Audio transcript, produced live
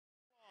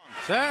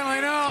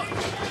Certainly not.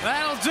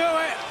 That'll do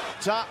it.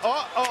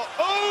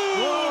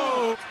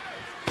 Oh!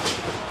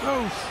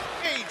 Oh!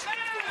 Cage.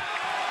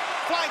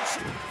 Flanks.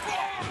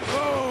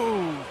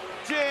 Oh!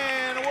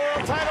 Jin,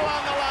 world title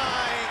on the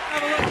line.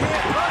 Have a look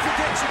here. Perfect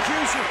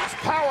execution. It's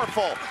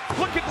powerful.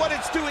 Look at what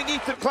it's doing,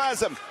 Ethan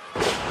Plasm.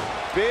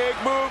 Big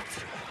move.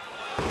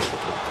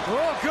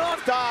 Oh, God.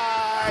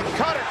 Dive.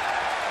 Cutter.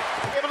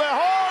 Able to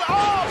hold.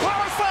 Oh,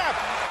 power slam.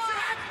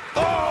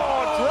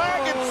 Oh,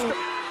 Dragon.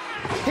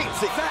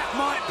 Hates it. That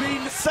might be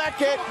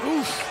Second.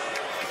 Oof.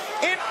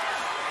 In.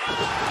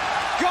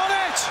 Got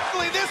it.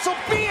 This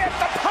will be it.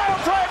 The pile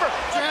driver.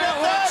 Yeah,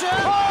 watch it.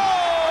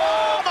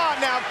 Oh, come on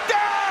now.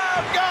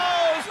 Down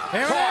goes.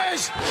 Here it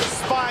is.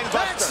 Spine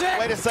That's buster. it.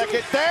 Wait a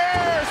second.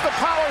 There's the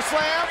power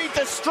slam. He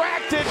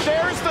distracted.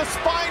 There's the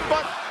spine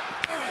buster.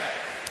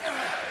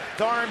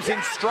 Arms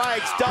in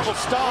strikes. Double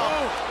stomp.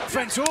 Oh,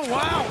 fence. Oh,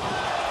 wow.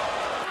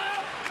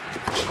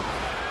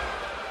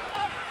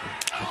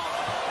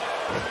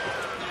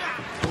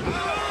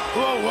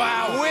 Oh,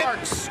 wow.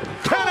 Works.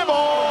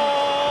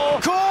 Cannibal.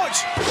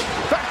 Coach.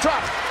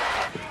 Backdrop.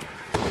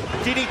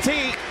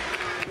 DDT.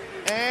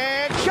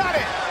 And got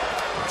it.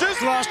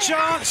 Just Last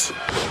chance.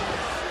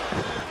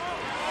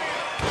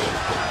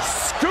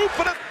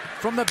 scooping it.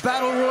 From the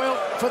Battle Royal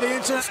for the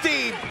Inter.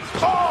 Steve.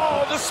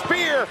 Oh, the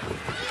spear.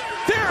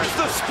 There's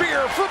the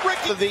spear for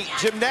Ricky. The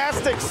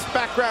gymnastics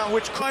background,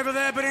 which Over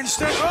there, but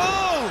instead.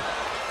 Oh!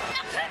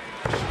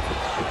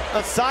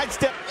 a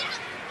sidestep.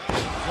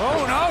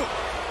 Oh, no.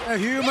 A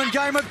human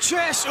game of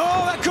chess.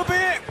 Oh, that could be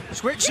it.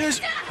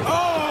 Switches.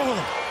 Oh,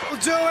 we'll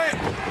do it.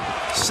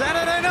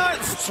 Saturday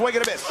night. Swing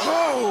and a miss.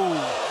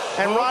 Oh.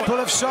 And Rod People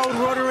have sold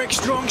Roderick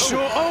Strong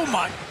short. Oh,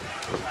 my.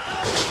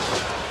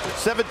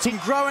 17.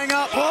 Growing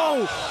up.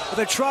 Oh, with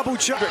a trouble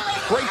chuck.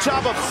 Great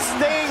job of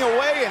staying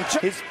away and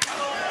his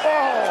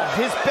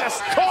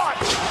best caught.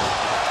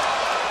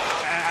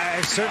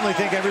 I certainly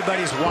think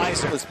everybody's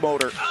wiser. This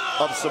motor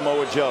of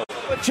Samoa Joe.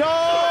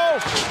 Joe!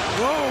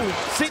 Whoa.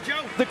 See,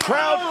 the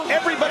crowd,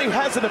 everybody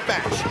has it a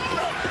match.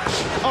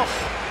 Oh,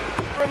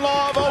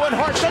 in-law of Owen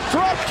Hart, the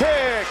drop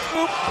kick.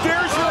 Oop,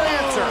 there's your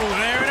answer. Oh,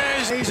 there it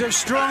is. He's a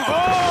strong.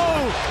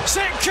 Oh,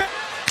 sick kick.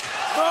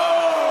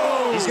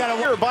 Oh. He's got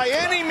to work by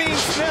any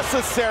means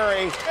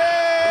necessary.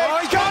 Oh,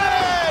 he got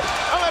it!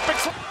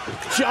 Olympics.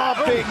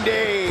 Jumping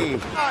knee.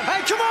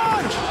 Hey, come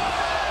on.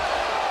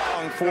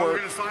 For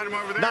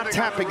not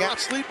tapping out.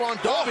 Sleep on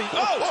Darby.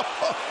 Oh!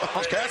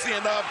 Orange Cassidy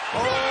and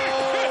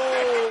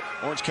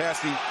Orange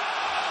Cassidy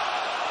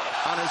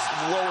on his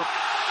lower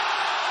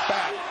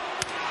back.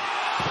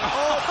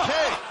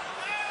 Okay.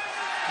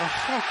 Oh,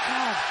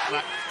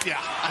 God. Yeah,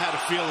 I had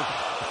a feeling.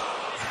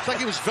 It's like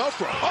he was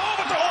Velcro. Oh,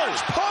 but the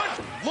orange punch!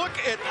 Look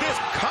at this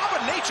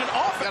combination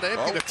off. Got to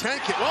empty the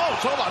tank. Whoa,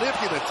 talk about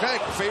emptying the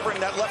tank.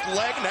 Favoring that left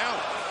leg now.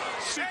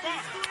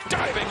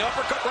 Diving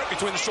uppercut right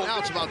between the shoulders. Now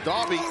it's about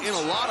Darby in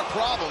a lot of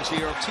problems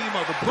here. Team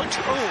of the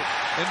Butcher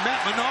and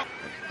Matt Minogue.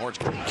 Orange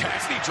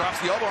Cassidy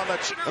drops the elbow on that.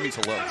 That means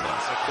hello.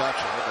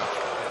 Gotcha.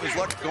 He's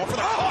lucky going for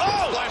the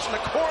splash in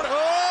the corner.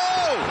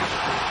 Oh!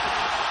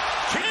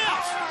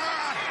 Jeez!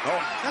 Oh,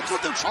 that's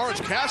what the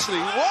Orange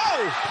Cassidy.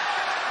 Whoa!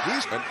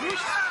 He's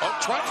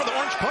trying for the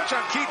orange punch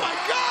on Keith. My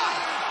God!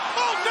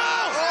 Oh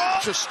no!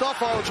 Just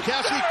stuff Orange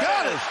Cassidy.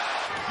 Got it.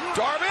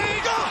 Darby.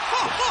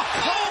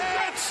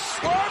 And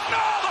swerve.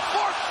 No, the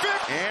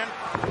 4-5. And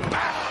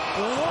back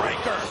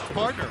breaker.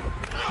 Partner.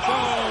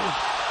 Boom.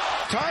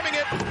 Timing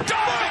it.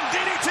 Diving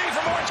DDT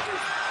from Orange.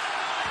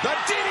 The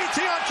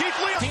DDT on Keith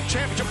Lee. Team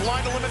Championship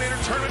Blind Eliminator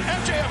Tournament.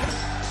 MJF.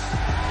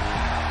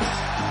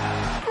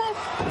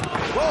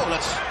 Whoa,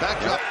 let's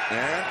back up.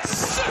 And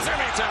scissor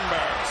me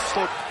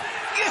timbers.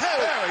 Yeah,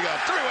 there we go.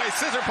 Three-way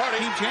scissor party.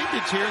 Team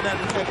champions here that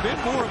have been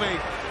more of a.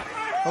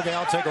 Okay,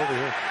 I'll take over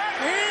here.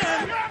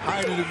 And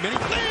I do many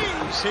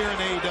things here in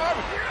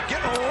AEW.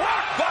 Getting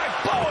rocked by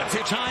Bowens.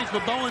 At times,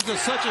 but Bowens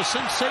is such a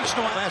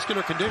sensational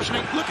vascular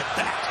conditioning. Look at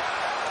that.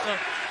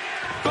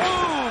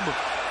 Boom!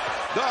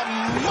 The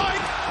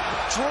mic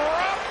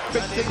drop.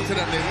 Big thing to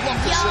them. They love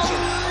the scissor.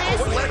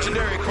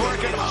 Legendary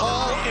Corkin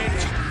Hall in.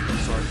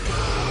 Sorry.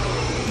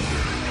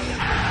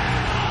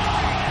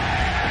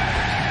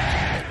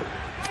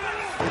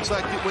 It's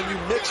like when you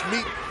mix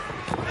meat.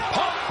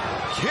 Pump,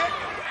 kick.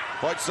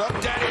 What's up?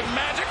 Daddy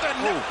Magic, the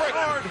neck break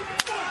hard.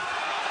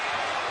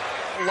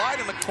 Light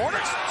in the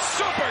corners.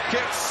 Super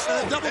kicks.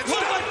 Double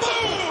close.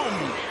 Boom!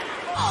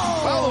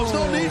 Oh. Well, there's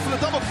no need for the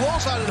double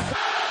close out of the.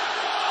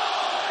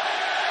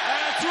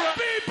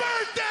 Happy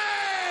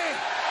birthday!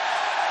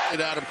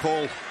 And Adam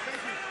Cole.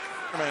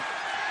 Man.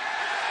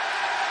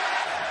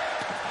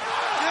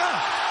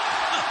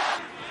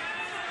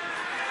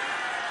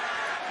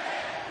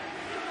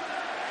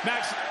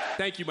 Max,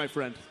 thank you, my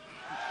friend.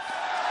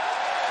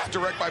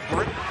 Direct by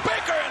Britt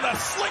Baker in the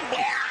sling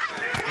block.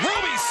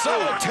 Ruby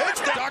Soho takes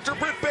the Dr.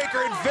 Britt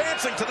Baker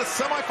advancing to the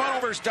semifinal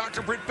versus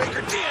Dr. Britt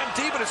Baker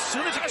DMD, but as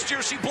soon as last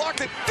year she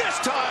blocked it, this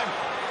time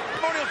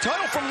ceremonial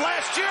title from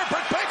last year,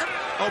 Britt Baker.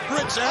 Oh,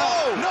 Britt's out.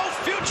 Oh, no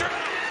future.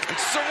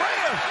 It's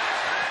Saraya.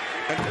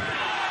 And,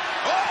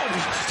 oh,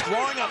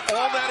 drawing on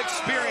all that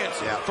experience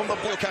from the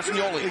Blue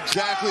Castagnoli.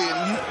 Exactly,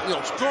 and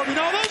Storming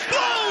all those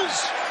blows.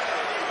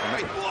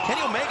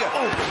 Kenny Omega.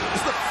 Oh, this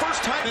is the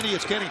first time. Kenny,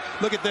 it's Kenny.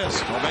 Look at this.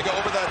 Omega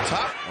over the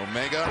top.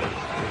 Omega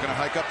gonna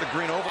hike up the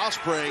green over.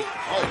 Ospreay.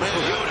 Oh man,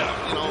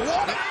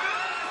 What?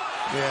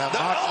 yeah,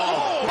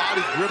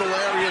 body griddle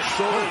area,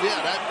 shoulder.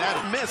 Yeah,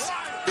 that Miss.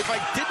 If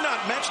I did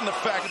not mention the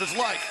fact of his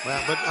life.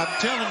 Well, but I'm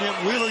telling him,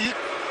 Wheeler,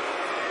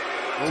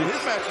 His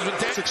match has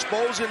been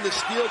exposing the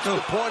steel to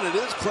the point it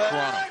is cracked.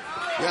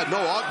 Yeah, no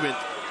augment.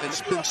 And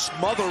it's been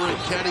smothering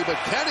Kenny, but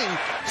Kenny,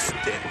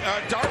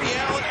 Darby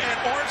Allin and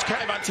Orange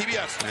Cassidy on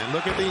TBS. and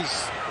look at these.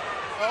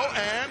 Oh,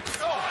 and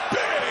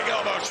big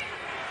elbows.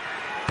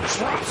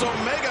 Drops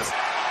Omega's.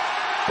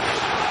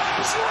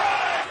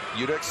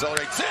 Yuta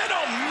accelerates in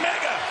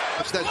Omega.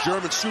 that's that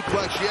German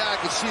suplex. Yeah, I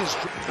can see he's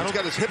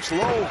got his hips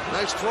low.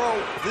 Nice throw.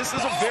 This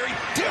is a very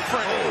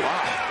different.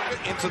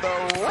 Into the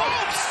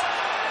ropes.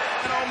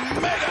 And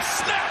Omega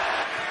snap.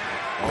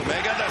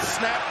 Omega the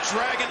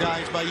Snapdragon.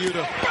 Guys by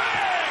Yuta.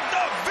 Bang!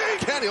 The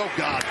V. Kenny, oh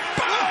God.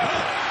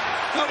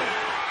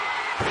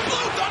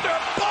 Blue Thunder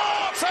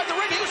ball outside the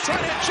ring. He was trying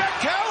to hit Jack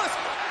Callis.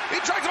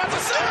 He drags him out to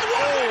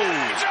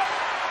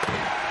center.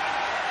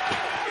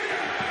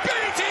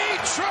 BT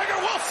trigger.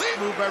 We'll see.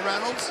 Move by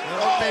Reynolds.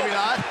 Maybe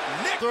not.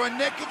 Nick. Through a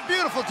Nick.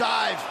 Beautiful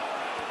dive.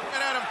 And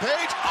Adam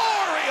Page.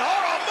 Ori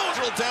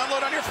Haramoto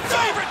download on your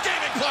favorite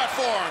gaming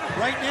platform.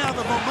 Right now,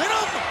 the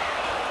momentum.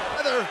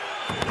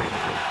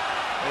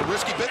 A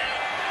risky bit.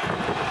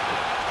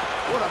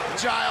 What a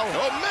gile.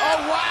 Oh, man. Oh,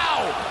 wow.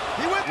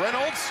 He went.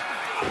 Reynolds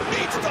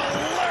beats the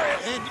lariat.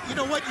 And you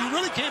know what? You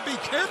really can't be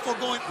careful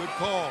going. Good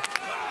call.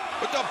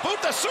 With the boot,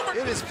 the super.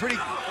 It is pretty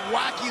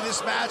wacky, this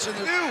match. And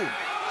Ew.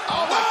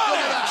 oh, my Oh, look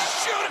at that.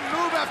 shoot it.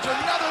 Move after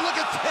another. Look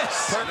at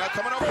this. Now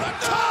coming over the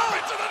top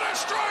into the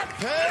destroyer.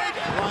 Pig.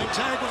 Line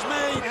tag was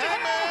made.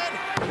 Hangman.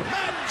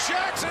 Matt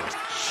Jackson.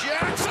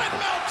 Jackson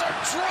Meltzer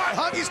drive.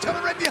 Huggy's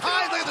coming right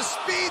behind. Look at the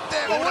speed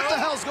there. What the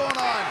hell's going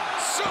on?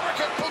 Super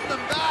kick pulling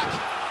them back.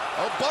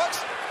 Oh, Bucks.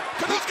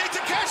 Kanuski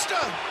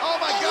Takeshita. Oh,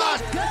 my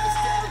God.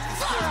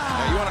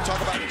 Now you want to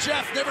talk about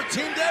Jeff never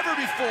teamed ever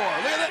before.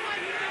 Look at it.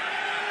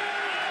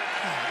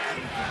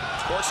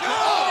 Horse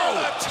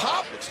over the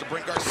top. It's to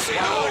bring Garcia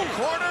to the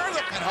corner.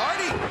 And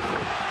Hardy.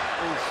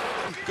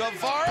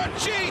 Guevara.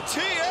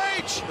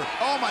 GTH.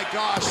 Oh, my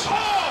gosh.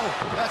 Oh.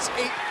 That's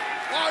 8.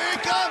 Oh, here he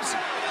comes.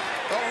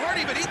 Oh,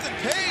 Hardy, but Ethan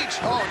Page.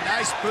 Oh,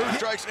 nice boot.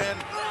 Strikes and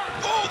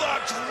oh, the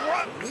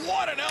drop.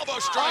 What an elbow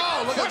strike.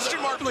 Oh, look Question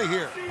at mark.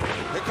 Here.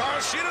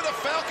 Hikaru Shida, the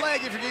Falcon.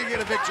 Flag if you're going to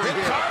get a victory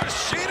here. Hikaru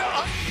Shida.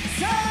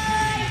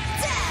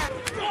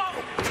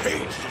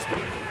 Page just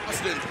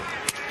busted.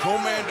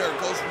 Commander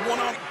goes one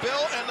on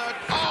Bill and the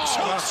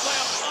choke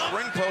slam.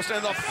 Ring post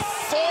and the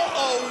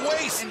fall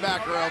away.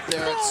 Backer out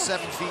there at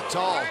 7 feet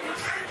tall.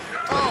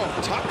 Oh,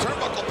 top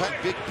turnbuckle pad.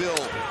 Big Bill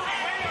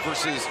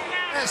versus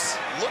Yes.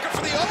 looking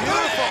for the opening.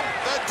 Beautiful.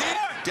 The D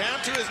down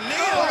to his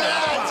knee. Oh,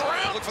 Down.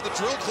 wow. Look for the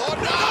drill claw.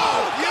 No.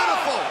 Oh,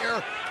 beautiful. Here.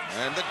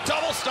 And the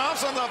double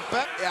stomps on the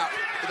back. Yeah,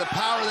 the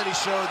power that he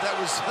showed, that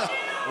was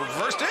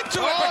Reversed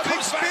into it, oh, but big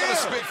comes back with a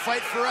spear. spear.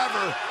 Fight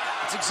forever.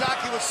 It's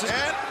exactly what's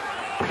And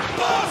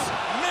Boss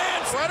Man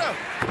Freda,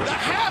 the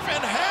half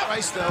and half.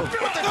 Christ, though.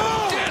 With the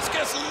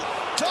discus.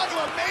 Talking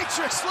about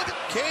Matrix. Look at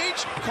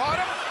Cage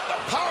caught him. The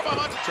powerbomb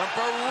onto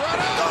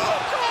Trumperetta. Oh,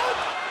 pile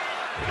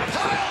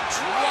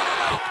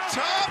drive.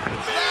 Top.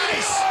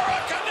 Nice.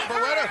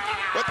 Beretta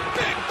with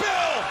Big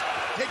Bill.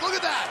 Take a look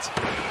at that.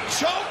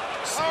 Choke.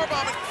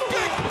 Powerbomb and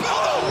Big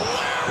Bill.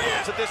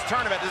 Hilarious. At this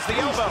tournament is the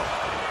elbow.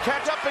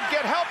 Catch up and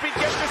get help. He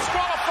gets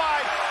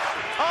disqualified.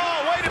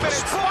 Oh, wait a minute.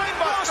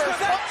 Spinebuster.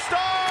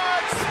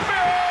 Start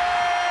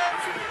spin.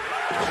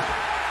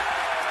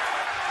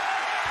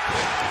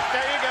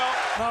 There you go.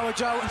 Power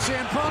Joe and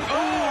CM Punk.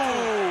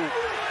 Ooh.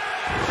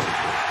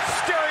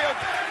 Stereo.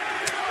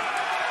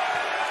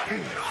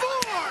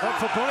 Up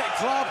for Bullet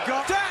Club.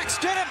 Got Dax.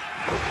 Get him.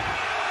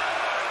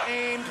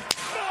 Aimed.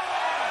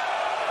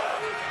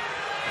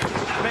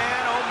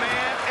 Man, oh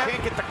man.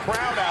 Can't get the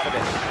crowd out of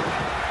it.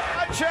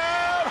 Watch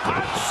out.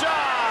 Hot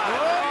shot.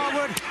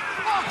 Harwood.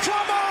 Oh,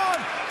 come on.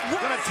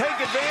 Gonna take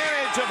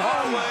advantage of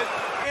Harwood.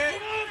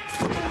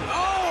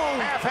 Oh.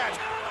 Half hatch.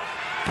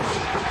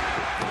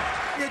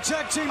 Your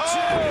tag team Oh.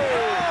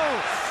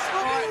 champ.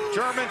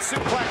 German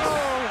suplex.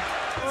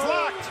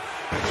 Blocked.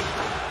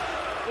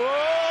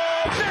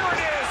 Oh, there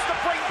it is. The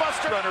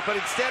brainbuster. Runner, but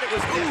instead it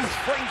was this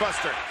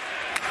brainbuster.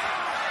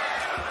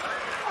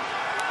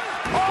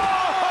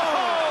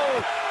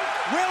 Oh!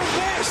 Will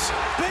this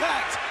be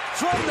back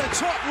from the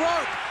top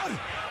rope?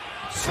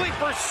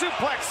 Sleeper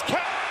suplex.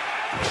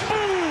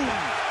 Boom!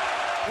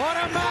 What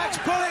a match.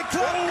 Bullet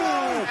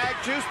Club. Ag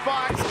juice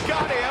box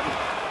got him.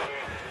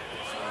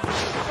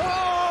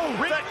 Oh.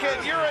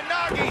 Second,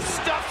 Uranagi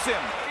stuffs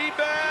him.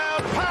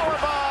 Rebound,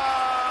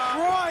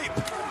 powerbomb. Right.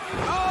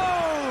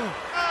 Oh.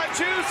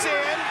 Juice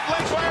in,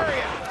 leg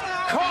lariat.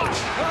 Caught,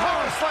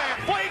 power slam.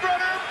 Blade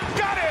Runner,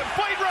 got him.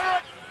 Blade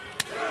Runner.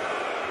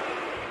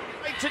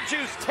 Right to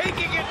Juice,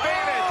 taking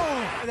advantage.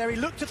 Oh. There he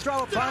looked to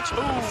throw a punch.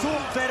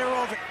 Thought better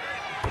of it.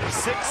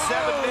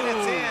 6-7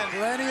 minutes in.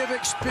 Plenty of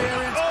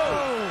experience.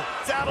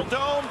 Saddle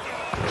Dome,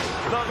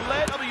 the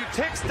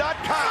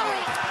LedWTix.com.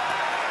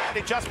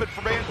 Adjustment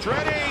from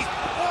Andretti.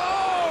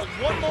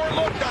 One more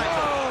look,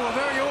 guys.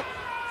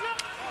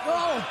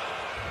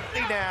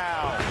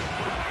 Now.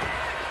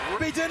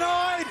 Be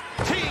denied.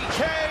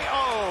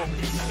 TKO.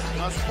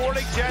 A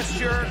sporting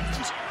gesture.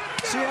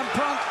 CM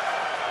Punk,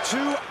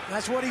 2.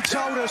 That's what he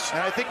told us.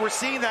 And I think we're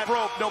seeing that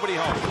rope. Nobody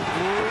home.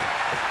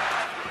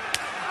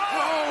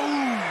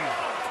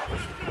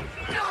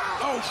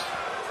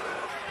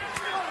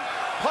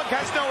 Punk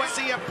has no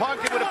CM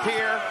Punk, it would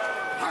appear.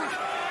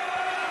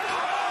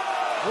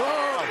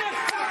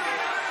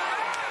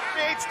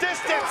 Creates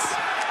distance.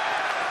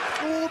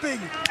 Orbing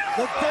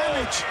the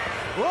damage.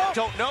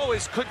 Don't know,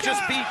 could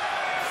just be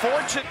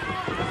fortune.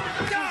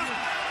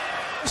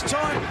 This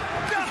time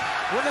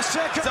with a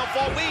second. Self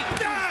all week.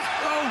 Got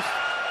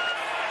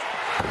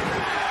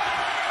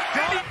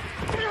it.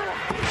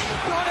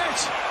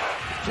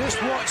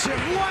 Just watch him.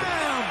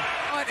 Wham!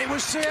 It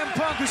was CM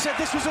Punk who said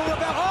this was all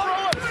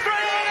about. He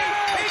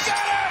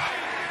got it.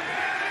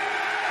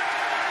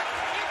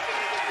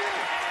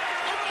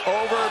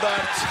 Over the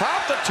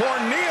top, the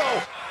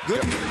tornado.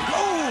 Good.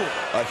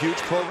 A huge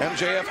pro.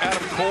 MJF,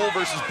 Adam Cole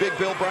versus Big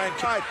Bill Bryan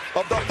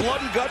of the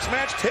Blood and Guts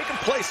match taking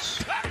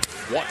place.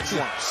 Once.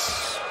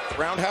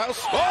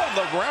 Roundhouse.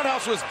 The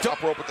roundhouse was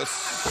top rope with the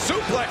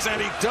suplex,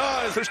 and he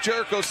does. There's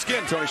Jericho's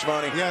skin, Tony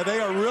Schiavone. Yeah, they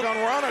are real.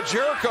 We're on a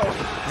Jericho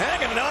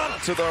hanging on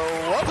to the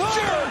rope.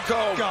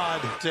 Jericho.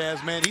 God,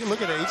 Taz, man,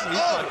 look at it. He's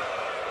got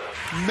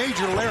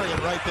major lariat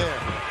right there.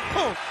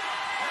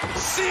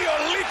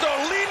 Ciolito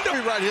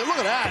Lindo Right here, look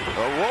at that.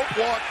 a rope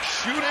walk,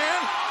 shoot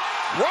in,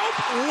 rope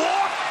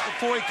walk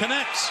Before he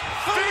connects.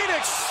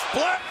 Phoenix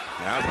split.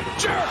 Now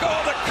Jericho,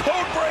 the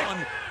code break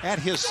At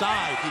his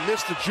side. He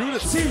missed the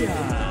Judas.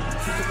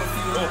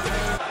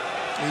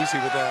 Easy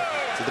with that.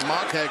 To the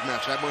Mod Tag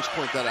match, I must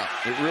point that out.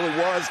 It really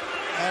was.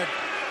 At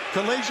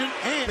collision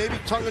and Maybe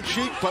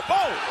tongue-in-cheek, but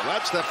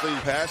that's definitely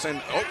Pass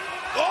and Lord.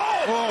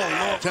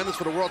 Contenders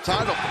for the world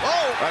title.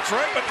 that's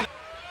right. But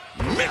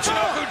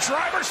Michinoku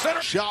driver center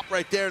Chop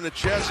right there in the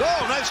chest.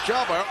 Nice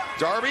job.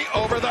 Darby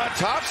over the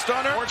top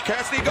stunner. Orange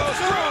Cassidy goes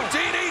through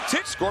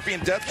DDT. Scorpion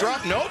death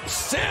drop. Nope.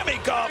 Sammy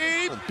Gump.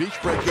 Beach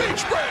break.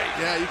 Beach break.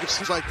 Yeah, you can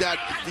see like that.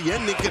 The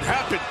ending can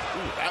happen.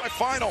 That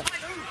final.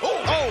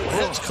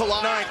 Hits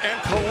collide.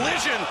 And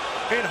collision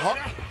in heart.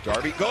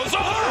 Darby goes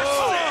over.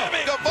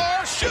 Sammy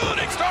Guevara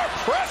shooting star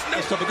press.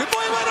 a good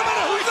boy. Wait a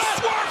minute. Who's that?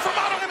 Swerve from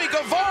Sammy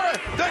Guevara.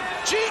 The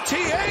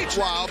GTH.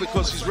 Wow,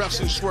 because he's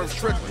wrestling Swerve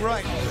Strickland.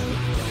 Right.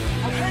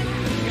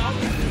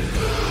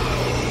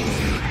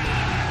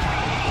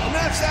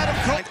 That's Adam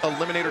Cole.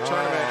 Eliminator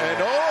tournament.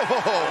 And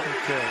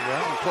Okay,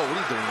 well, Cole, what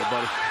are you doing there,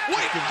 buddy?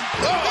 wait.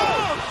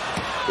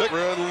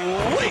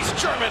 Release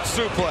German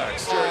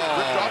suplex.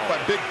 Ripped off by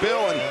Big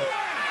Bill and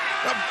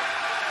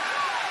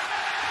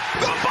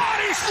the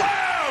body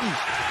slam.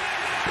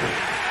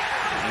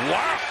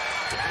 Wow.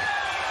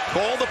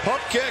 Cole the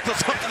pump kick.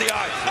 Let's up to the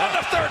eye. And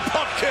the third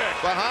pump kick.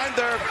 Behind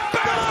their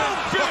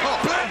back.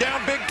 Big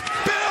down Big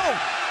Bill.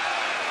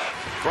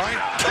 Brian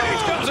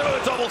Cage comes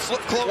into a double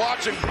slip club.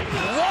 Watching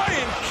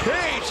Brian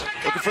Cage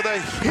looking for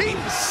the heat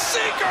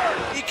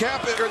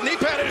seeker. Knee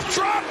pad is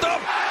dropped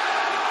up.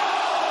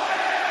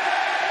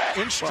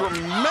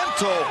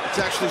 Instrumental. It's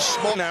actually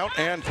small Out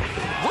and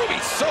Ruby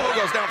Soho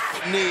goes down.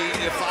 knee.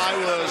 If I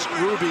was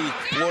Ruby,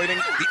 Exploiting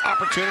the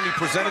opportunity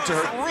presented to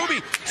her.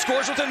 Ruby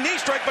scores with a knee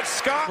strike, but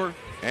Scott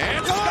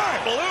and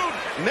Sky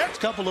Balloon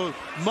next. Couple of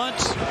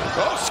months.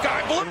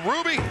 Sky Balloon.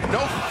 Ruby,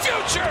 no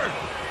future.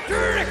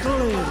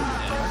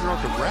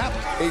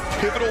 A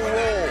pivotal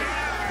role.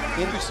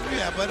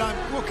 Yeah, but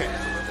I'm okay.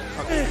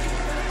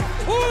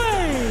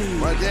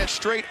 right there.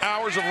 Straight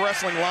hours of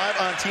wrestling live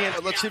on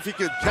TNT. Let's see if he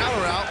can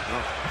counter out.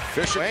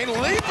 Fisher Wayne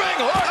leaping.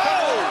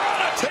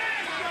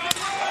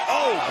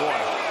 Boy.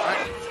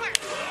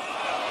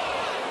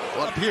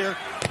 Up here.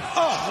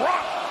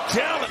 Drop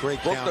down.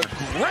 Great Broke the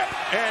counter.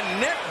 grip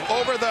and Nick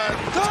over the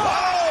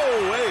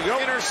there you go.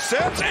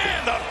 Intercepts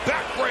and the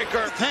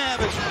backbreaker. Tab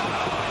is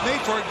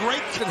made for a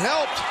great It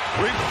helped.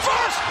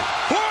 Reverse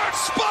hard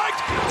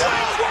spiked.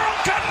 World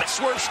cut.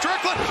 Swerve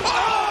Strickland.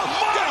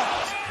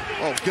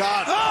 Oh,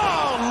 God.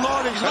 Oh,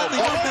 Lord, he's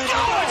holding on.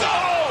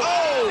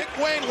 Nick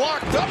Wayne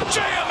locked up.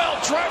 JML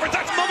driver.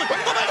 That's moving.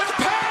 It's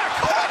Pac.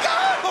 Oh, my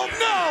God. Oh,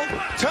 no.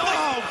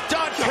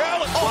 Don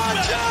Callis. Oh, my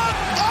God.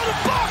 On the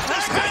box.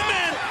 This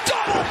Hangman.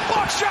 Double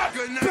buckshot.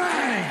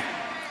 Bang.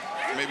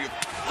 Maybe a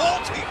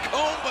faulty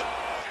comb, but.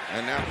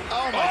 And now.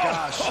 Oh, my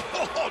gosh.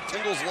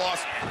 Tingle's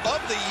loss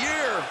of the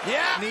year.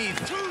 Yeah.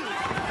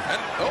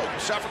 And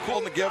shot for Cool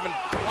in the given.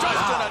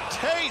 Just in a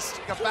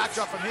taste. A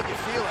backdrop from him, you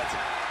feel it.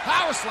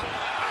 Power slam.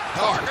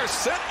 Parker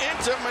sent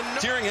into Menard.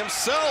 Steering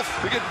himself.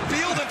 We get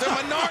Field into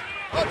Menard.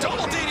 A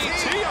double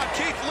DDT on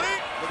Keith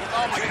Lee.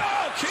 Oh, my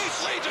God.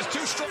 Keith Lee just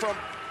too strong from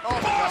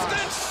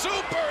Boston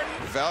Super.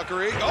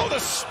 Valkyrie. Oh, the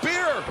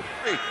spear.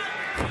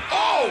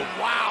 Oh,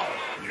 wow.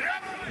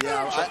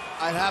 Yeah,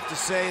 I'd have to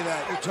say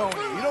that, Tony,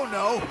 you don't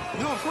know.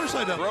 No, of course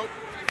I don't.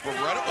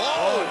 Beretta.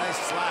 Oh,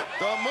 nice slap.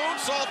 The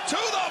moonsault to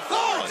the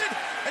floor.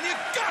 And you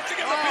got to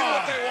give the people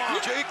what they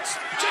want. Jake's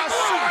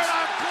Right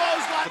on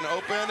clothesline. an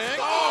opening.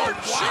 Oh,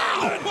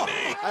 wow.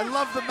 I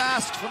love the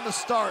mask from the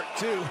start,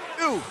 too.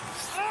 Ooh.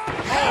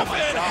 Half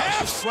and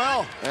half.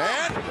 Swell.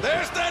 And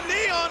there's the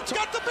knee on.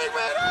 Got the big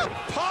man up.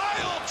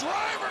 Pile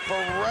driver.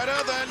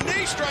 Beretta, the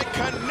knee strike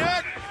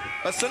connect.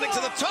 Ascending to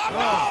the top.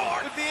 Oh,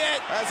 could be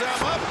it. As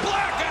I'm up.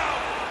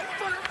 Blackout.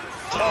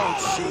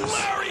 Oh, jeez.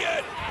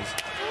 Lariat.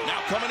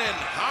 Now coming in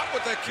hot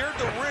with the cure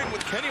to ring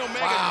with Kenny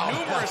Omega. Wow.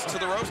 Numerous to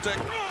the rope stick.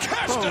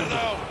 Cashton,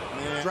 though.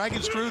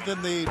 Dragon screw,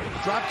 then the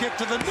drop kick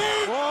to the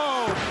knee.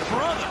 Whoa,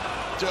 brother.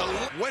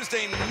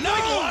 Wednesday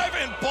Night Live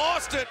in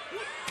Boston.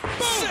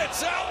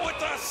 Sits out with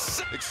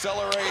the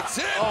accelerates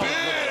in.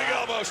 Big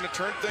elbow to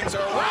turn things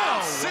around.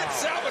 Wow.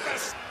 Sits out with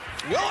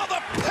the will of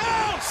the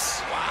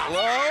pounce. Wow.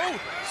 Low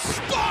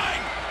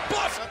spine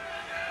bust.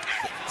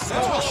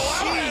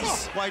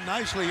 Jeez. Quite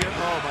nicely here.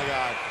 Oh, my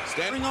God.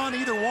 Standing on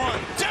either one.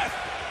 Death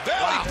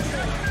Valley.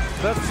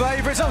 The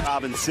favourites of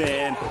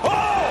Robinson.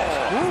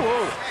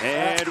 Oh!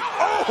 And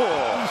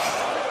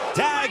oh!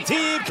 Tag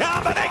team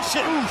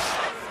combination.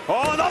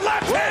 On the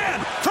left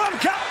hand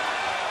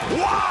from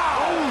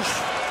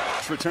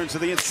wow! Returns to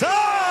the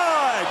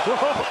inside.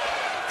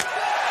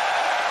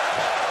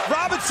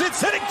 Robinson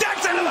sitting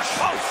Dex into the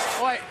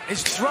post. Wait,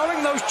 he's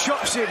throwing those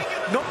chops in.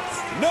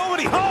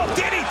 Nobody. Oh,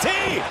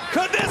 DDT.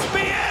 Could this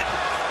be it?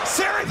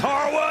 Siri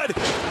Harwood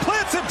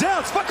plants him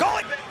down.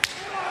 Spicoli.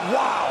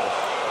 Wow.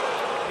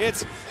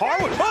 It's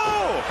Harwood.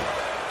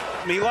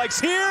 Oh! He likes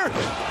here.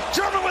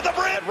 German with the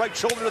brand. Right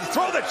shoulder to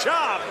throw the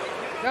chop.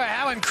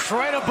 How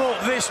incredible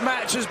this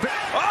match has been.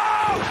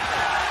 Oh!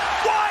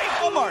 White!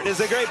 Walmart is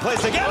a great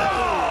place to get it.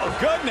 Oh,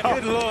 goodness.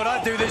 Good Lord,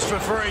 I'd do this for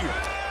free.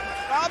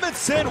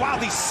 Robinson. Wow,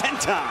 these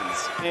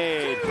sentons.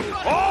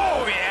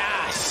 Oh,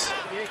 yes.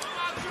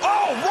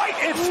 Oh, right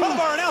in front of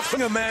our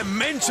announcement. A man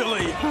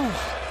mentally.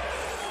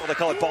 Well, they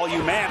call it Ball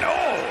You Man.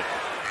 Oh!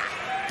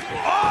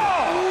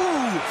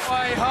 Oh!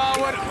 Hey,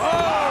 Harwood.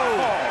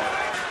 Oh!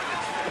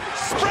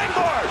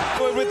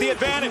 Springboard with the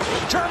advantage.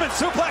 German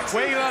suplex.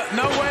 Wheeler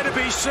nowhere to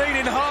be seen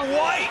in Harwood.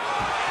 White.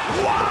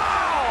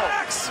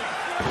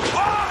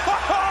 Wow!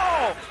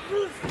 Oh!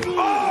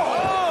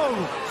 Oh!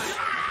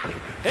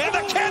 And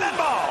the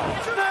cannonball.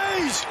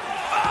 Knees.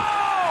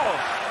 Oh!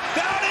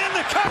 Down in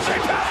the country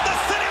past the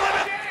city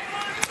limit.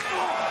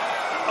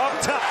 Up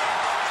top.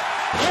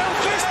 Well,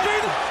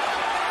 fisted.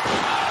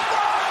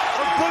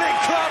 A Bullet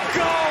Club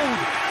gold.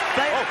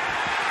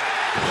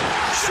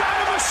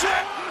 Shadow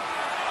Machine.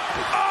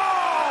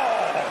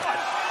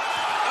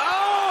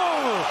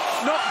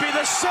 Not be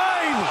the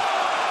same.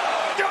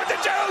 Do it to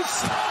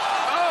Juice.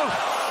 Oh.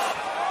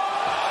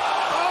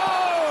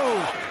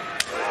 Oh.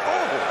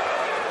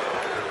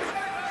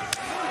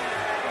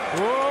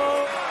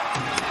 Oh.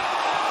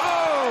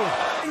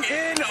 Oh.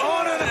 In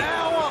on an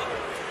hour.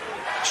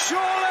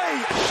 Surely.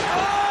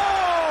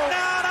 Oh.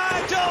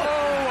 Nigel.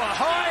 Oh, a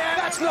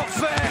high. That's not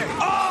fair.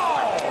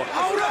 Oh.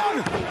 Hold on.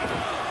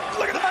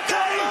 Look at the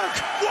mechanic.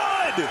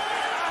 One.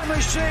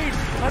 Machine.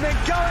 And then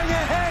going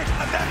ahead.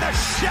 And then the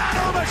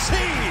Shadow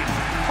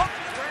Machine.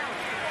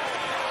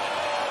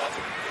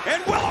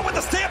 And Willow with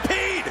the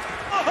stampede.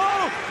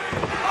 Oh!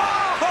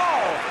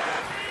 Oh!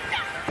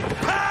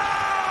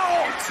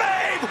 Pound!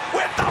 Save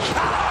with the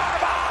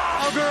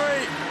powerbomb!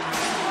 Calgary.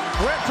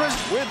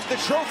 With the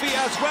trophy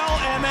as well,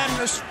 and then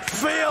This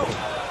field.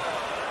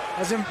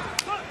 As in.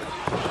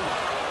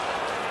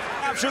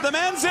 capture the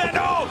men's end.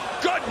 Oh,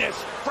 goodness!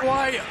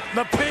 Why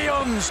the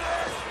peons.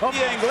 Of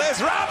The English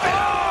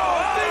Rapid.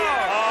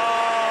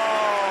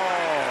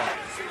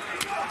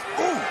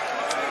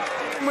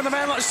 with a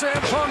man like CM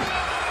Punk.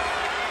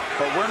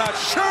 But we're not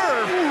sure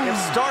if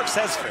Starks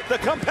has the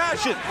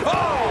compassion.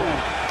 Oh!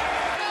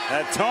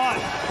 That taunt.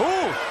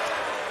 Ooh!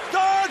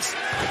 Starks!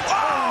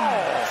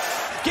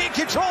 Oh! Gain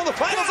control of the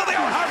finals of the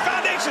Earnhardt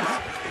Foundation.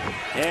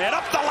 And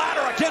up the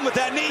ladder again with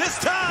that knee. This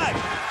time,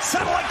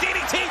 satellite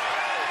DDT.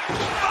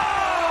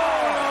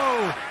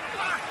 Oh!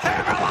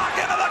 Hammerlock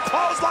into the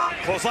clothesline.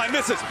 Clothesline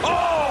misses.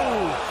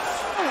 Oh!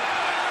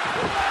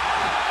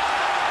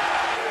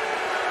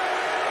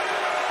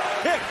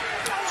 Kick.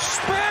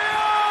 Spear!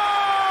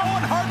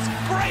 Owen Hart's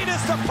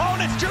greatest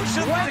opponent,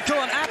 Jushin. Radical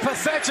and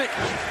apathetic.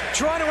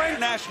 Trying to win.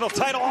 National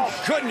title. Oh,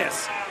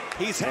 goodness.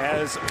 He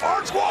has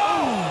Arch.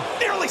 Whoa!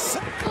 Nearly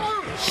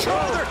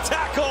shoulder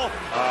tackle.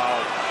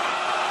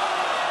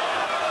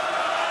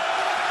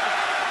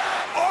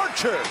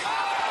 Archer.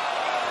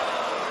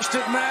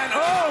 Stick man.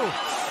 Oh!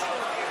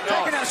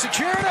 Taking out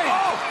security.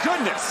 Oh,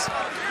 goodness.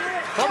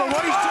 Hold on,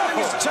 what he's doing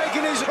is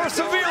taking his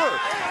Perseverer.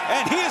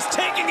 And he is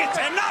taking it.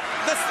 And not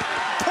this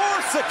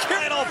poor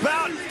security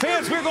bout.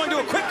 Fans, we're going to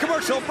a quick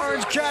commercial.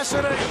 Orange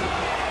Cassidy.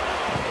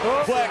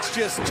 Flex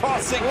just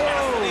tossing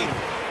Cassidy.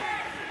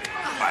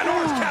 And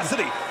Orange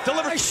Cassidy They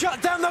delivers.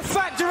 shut down the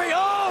factory.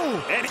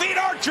 Oh! And feed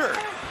Archer.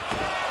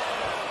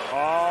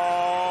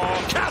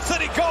 Oh,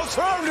 Cassidy goes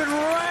Round and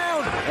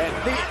round. And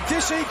The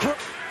disequal.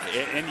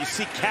 And you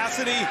see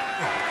Cassidy.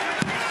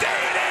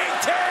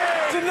 DDT!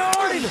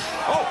 Denied.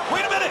 Oh,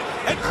 wait a minute.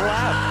 And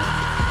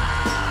grab.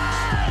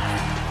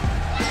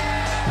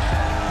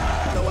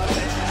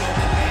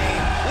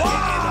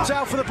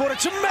 south for the border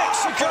to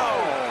Mexico.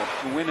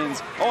 Oh,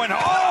 Women's. Oh, and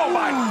oh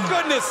my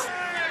goodness.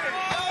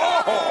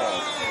 Oh.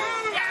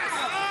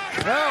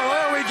 Oh,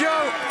 there we go.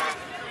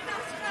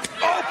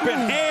 Open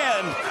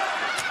hand.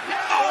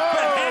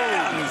 Open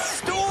hand.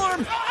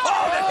 Storm.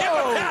 Oh, the hip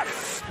of that.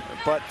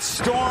 But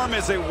Storm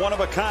is a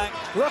one-of-a-kind.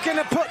 Looking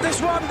to put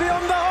this one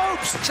beyond the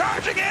hopes.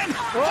 Charging in.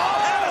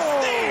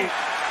 Whoa.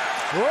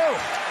 Whoa.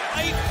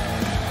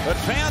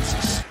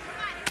 Advances.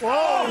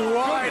 Oh,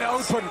 wide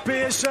open.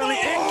 Beers certainly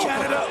in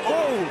Canada.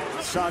 Oh.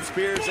 Sean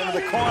Spears into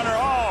the corner.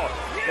 Oh.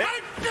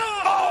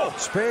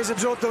 Spears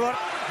absorbed the run.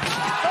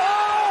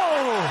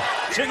 Oh.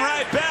 Ching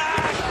right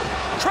back.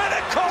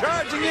 Critical.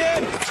 Charging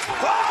in.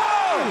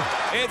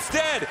 Oh. It's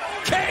dead.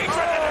 Cage with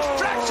a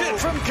distraction.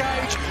 From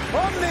Cage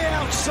on the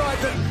outside.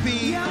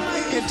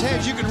 And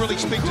Ted, you can really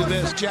speak to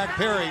this. Jack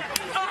Perry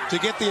to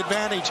get the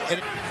advantage. And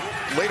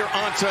Later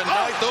on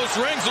tonight, those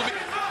rings will be...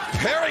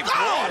 Perry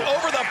brought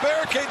over the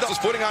barricade. That was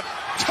putting on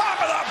top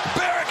of the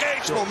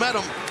barricade.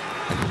 Momentum.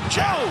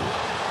 Joe.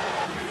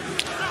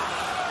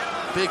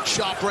 Big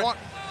shot.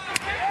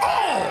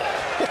 Oh!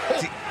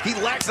 He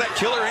lacks that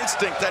killer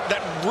instinct, that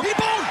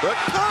rebound.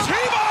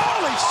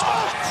 Holy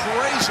smoke.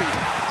 Crazy.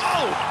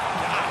 Oh!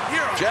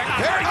 Jack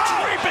Perry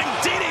draping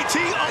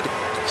DDT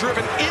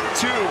driven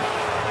into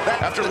that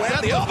after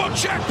landing the elbow.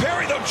 Jack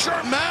Perry, the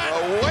German.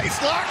 A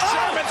waist lock.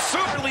 German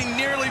superly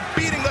nearly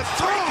beating the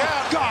 3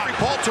 count.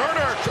 Paul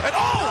Turner. And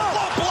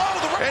low blow.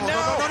 And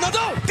now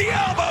the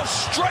elbow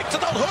straight to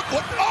the hook.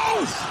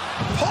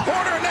 Paul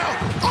Turner now.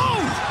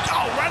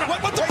 Right.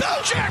 What the hell?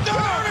 Jack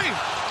Perry.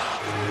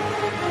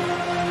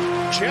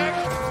 Jack.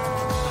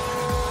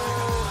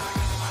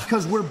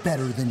 Because we're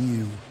better than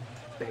you.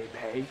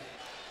 Baby.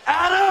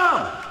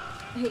 Adam.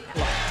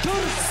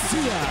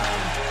 Garcia.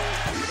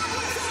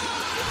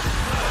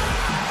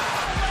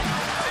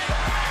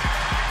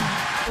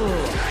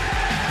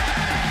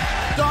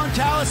 Don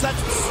Callis,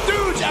 that's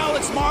Stooge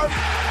Alex Martin.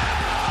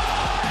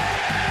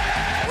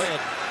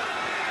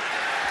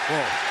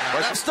 Whoa.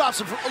 That stops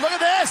him from, look at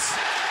this.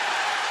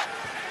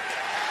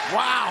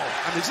 Wow.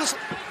 I mean, just.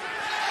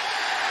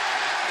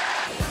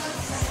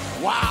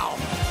 Wow.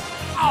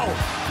 Ow.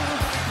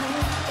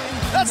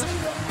 That's.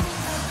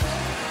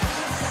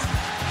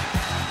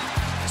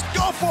 Just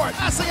go for it.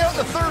 Passing out in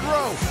the 3rd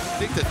row. I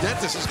think the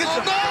dentist is Oh,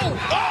 no.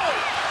 Oh.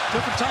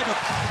 different type of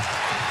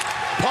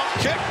pump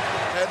kick.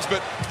 Heads,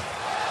 but.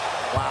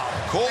 Wow.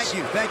 Cole.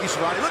 Thank you,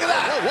 Shabani. Look at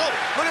that. Whoa.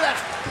 Look at that.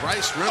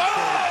 Price rip.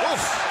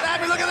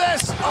 Sammy, look at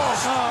this.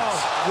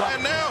 And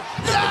now.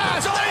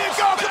 Yes, there you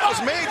go. That was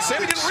made.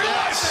 Sammy didn't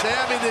realize it.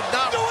 Sammy did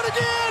not. Do it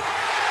again.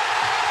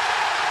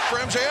 For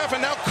MJF,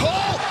 and now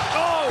Cole.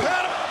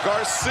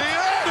 Garcia.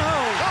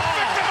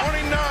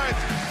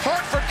 29th.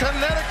 Hartford,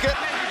 Connecticut.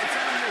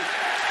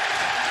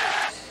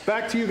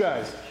 Back to you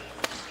guys.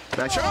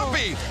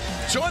 Chompy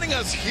joining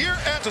us here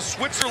at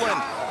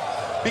Switzerland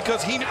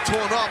because he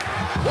torn up.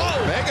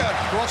 Whoa. Mega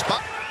cross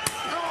by.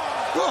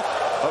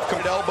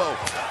 Upcoming elbow.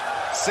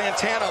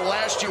 Santana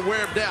last year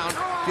wear him down.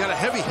 He had a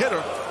heavy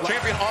hitter.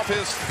 Champion off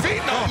his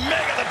feet. Now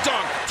Mega the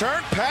dunk.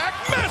 Turn pack.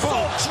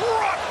 Missile.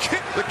 Drop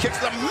kick. The kick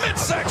to the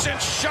midsection.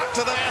 Shot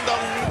to the end. The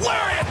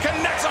lariat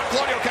connects on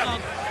Claudio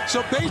Cat.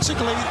 So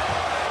basically,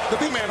 the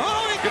big man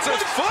gets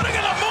his footing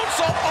in a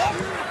moonsault.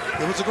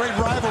 It was a great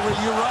rivalry.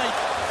 You're right.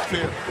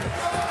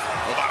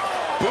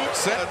 Boot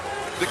set.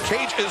 The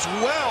cage as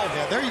well.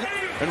 Yeah, there you go.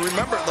 And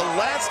remember, the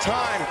last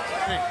time.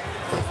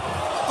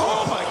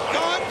 Oh my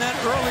God! That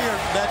earlier,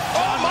 that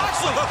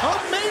Moxley.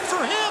 made for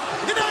him.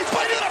 You know, he's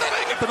putting it up.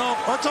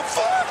 Oh, it's a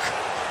fork.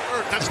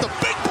 That's the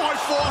big boy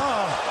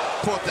fork.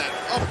 Caught that.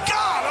 Oh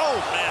God! Oh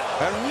man!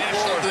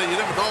 And you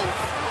never know.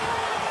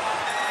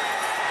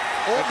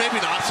 Or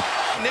maybe not.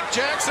 Nick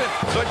Jackson,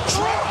 the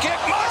drop kick.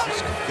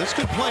 This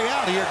could play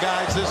out here,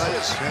 guys. This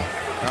is.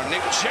 Now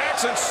Nick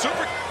Jackson,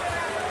 super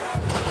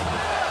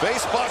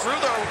baseball through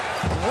the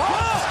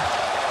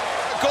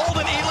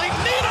golden elite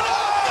needed.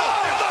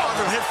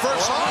 Hit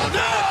first.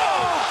 No!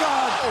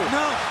 God!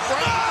 No!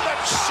 Right to the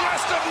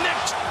chest of Nick.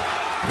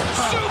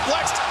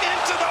 Suplexed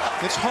into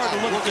the. It's hard to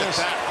look at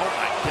this. Oh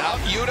my God!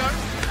 Yuta,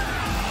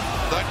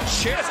 the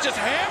chest just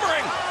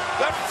hammering.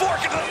 That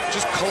fork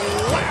just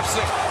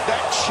collapsing.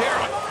 That chair.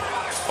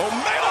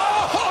 Omega.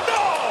 Oh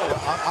no!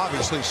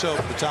 Obviously, so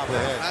at the top of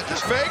the head.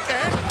 Just fake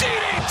and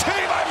DDT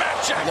by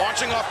Matt Jack.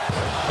 Launching off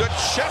the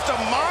chest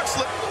of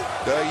Moxley.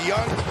 The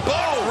young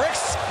Bo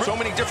Ricks. So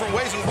many different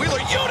ways. And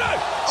Wheeler Yuta.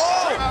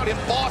 Out in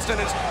Boston.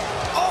 And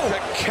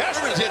the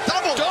Kessler's hit.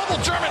 Double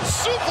German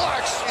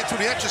suplex. Into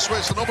the extra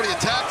switch so nobody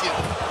attacked you.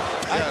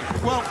 A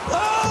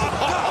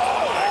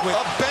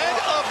bed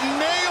of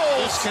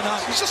nails.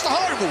 It's just a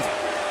hard move.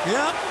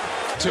 Yeah.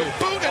 To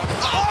boot and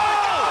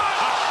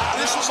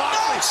This was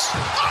nice.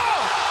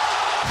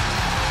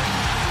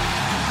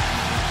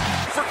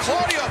 For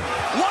Claudio,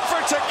 one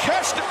for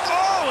Takeshi. The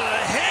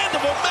hand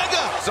of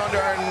Omega. It's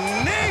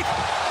underneath.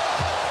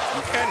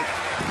 And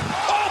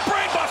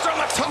brainbuster on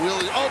the top.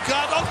 Really? Oh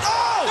God!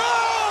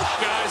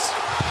 Guys.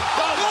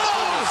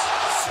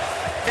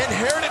 And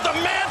inherited the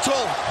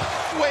mantle.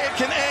 The way it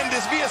can end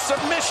is via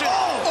submission.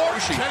 Or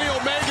Kenny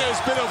Omega has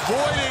been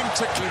avoiding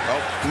to...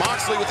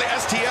 Moxley with the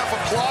STF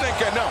applauding.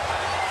 No.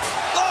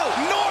 Oh,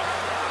 no.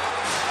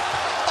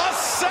 A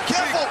second.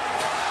 Careful.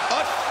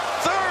 A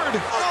third.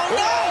 Oh,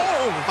 no.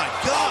 Oh, my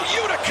God. Oh,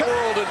 Utica.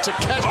 World and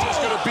Takeshita's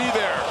going to be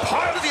there.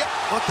 Part of the...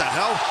 What the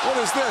hell? What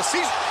is this?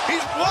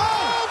 He's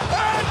Whoa!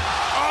 And,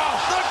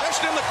 the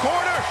next in the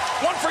corner.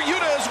 One for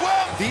Yuta as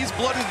well. These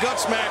blood and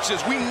guts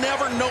matches, we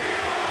never know.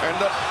 And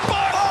the...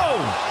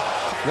 Oh!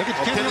 Look at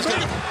Kenny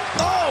Omega.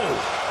 Oh!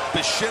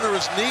 the shin of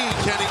his knee.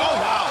 Kenny. Oh,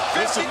 wow.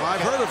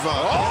 I've heard of...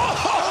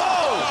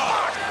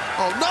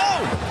 Oh, no!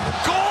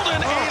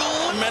 Golden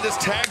tremendous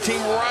tag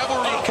team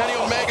rivalry. Kenny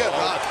Omega.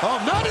 Oh,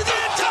 not in the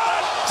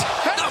done!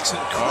 That's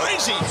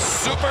crazy.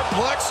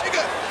 Superplex.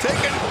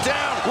 Taken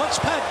down. What's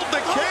Pat?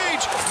 The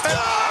cage. And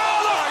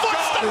the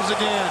footsteps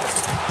again.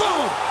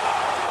 Boom!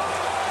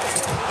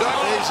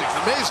 Amazing,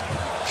 amazing.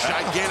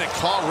 Gigantic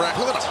car wreck.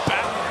 Look at the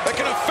bat. That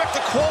can affect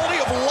the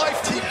quality of life,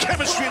 team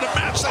chemistry in a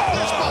match like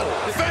this one.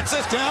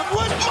 Fences down.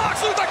 What?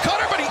 Moxley with the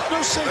cutter, but he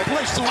no safe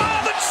place to win.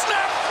 Oh, the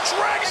snap.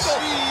 Dragon.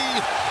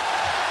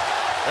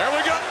 There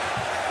we go.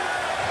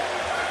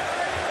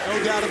 No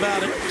doubt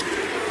about it.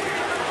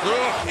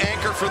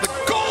 Anchor for the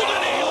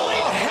golden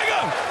elite.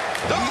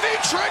 The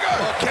V-trigger.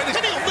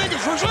 Kenny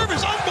Omega's reserve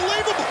is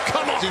unbelievable.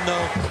 Come on.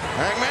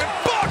 Hangman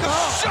Buck.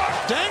 Shot.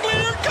 Dangling,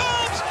 here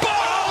comes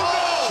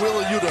Buck.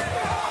 Wheeler Yuta.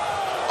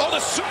 Oh,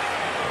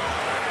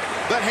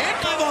 the hand.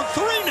 5 on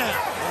 3 now.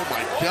 Oh,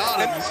 my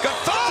God. And got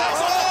thumbtacks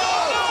on the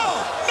ball.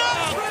 No.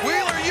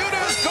 Wheeler Yuta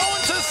is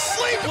going to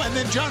sleep. And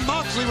then John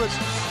Moxley was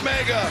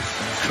Mega.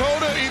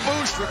 Kota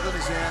Ibushi. Strickland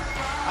is in.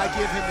 I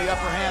give him the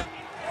upper hand.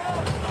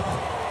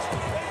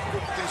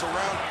 Things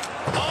around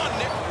on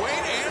Nick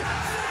Wayne and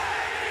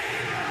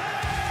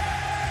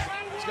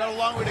He's got a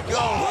long way to go.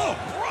 oh,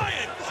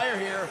 Brian. Fire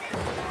here.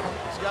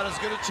 He's got as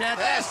good a chance.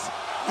 Yes.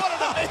 What a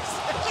nice.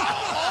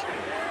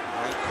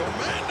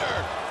 Commander.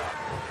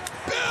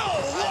 Bill,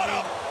 what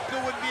up?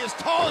 Bill wouldn't be as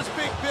tall as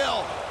Big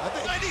Bill. I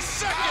think 90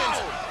 seconds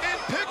in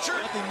picture.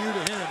 nothing new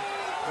to him.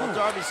 Well,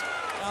 Darby's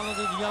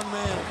Talented young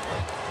man.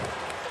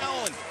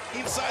 Allen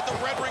inside the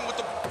red ring with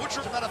the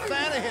Butcher. not a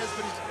fan of his,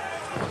 but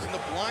He's in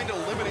the blind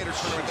eliminator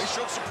tournament. They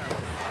showed some.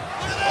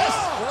 look at this.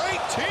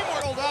 Great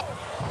teamwork. Hold up.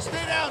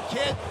 Stay down,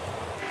 kid.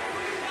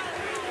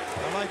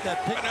 I like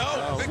that pick.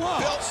 No, Big Whoa.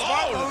 Bill.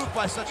 Smart move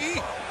by such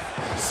a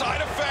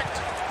side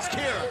effect. It's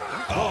here.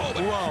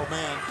 Whoa,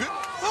 man.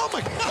 Oh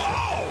my God!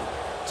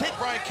 Oh! Take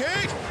Brian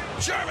Cage,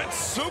 German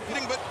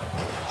souping, but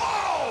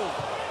oh!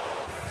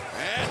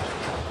 And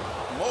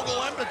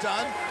Mogul Ember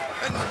done,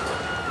 and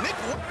Nick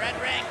Red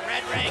ring.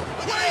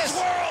 Wayne's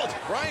World.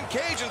 Brian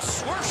Cage and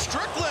Swerve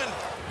Strickland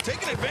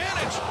taking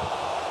advantage.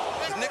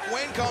 As Nick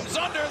Wayne comes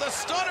under the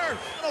stunner.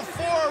 Final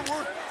 4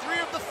 were 3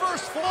 of the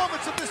first 4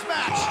 moments of this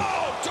match.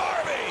 Oh,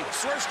 Darby!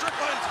 Swerve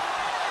Strickland.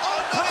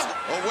 Oh,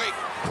 no. Oh wait.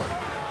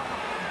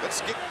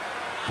 Let's get.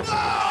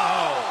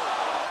 Oh!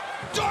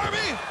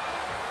 Darby!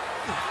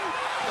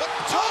 The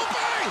tope!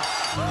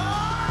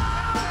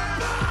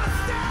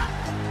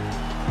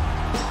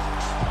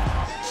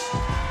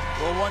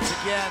 Well, once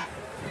again,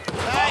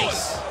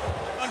 nice.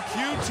 On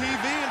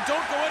QTV, and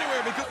don't go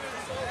anywhere because.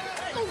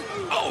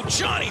 Oh,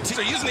 Johnny T.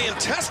 They're using the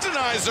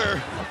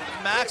intestinizer.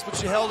 Max, but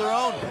she held her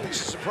own. She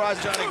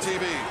surprised Johnny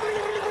TV.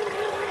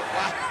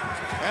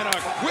 And a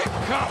quick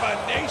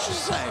combination.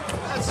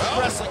 That's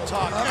wrestling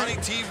talk. Johnny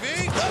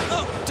TV.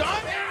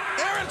 Dive.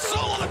 Aaron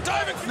Solo, the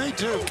diving. Me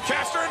too.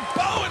 Caster and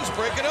Bowens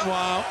break it up.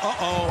 Wow.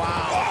 Uh-oh.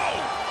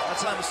 Wow. That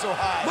time is so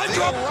high.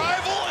 The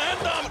arrival and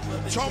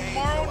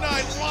tomorrow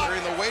night live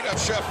in the weight of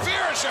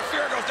Shafir, and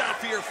Shafir goes down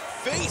for your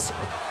face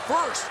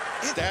first.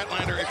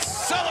 Statlander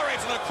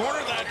accelerates in the corner.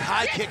 That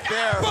High kick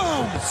there.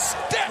 boom!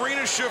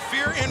 Rena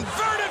Shafir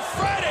inverted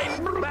Friday.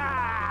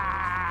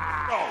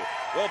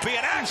 Will be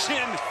in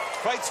action.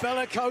 Fights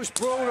Bella Coast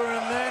Brawler,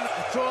 and then,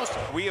 of course,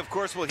 we, of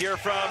course, will hear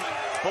from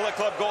Bullet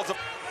Club Gold's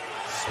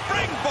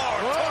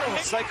springboard. Total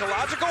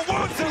psychological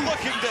wounds are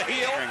looking to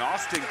heal.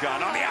 Austin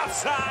Gunn on the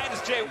outside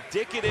is Jay.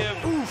 Indicative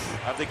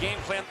of the game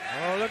plan.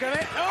 oh, look at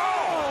it.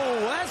 Oh,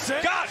 that's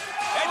it. Gosh,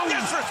 and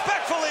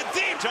disrespectful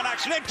indeed. John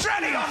Action and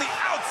Dreddy on the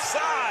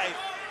outside.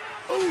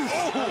 A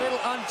little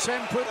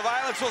untempered. The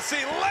violence we'll see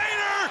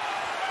later.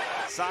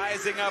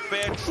 Sizing up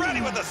and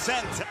Dreddy with a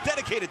sense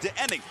dedicated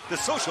to ending the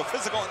social,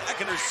 physical, and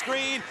economic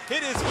screen.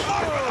 It is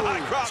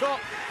high crop. Top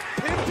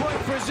pinpoint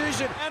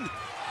precision. And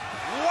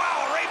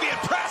wow, Arabian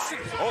press.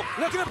 Oh,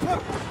 Look at the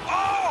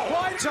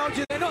oh, I told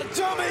you they're not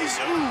dummies.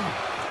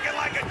 looking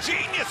like a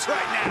genius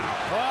right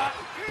now.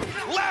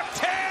 Left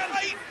hand.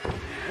 Right.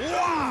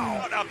 Wow,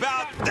 what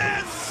about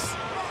this?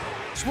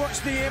 Let's watch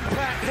the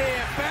impact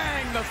here.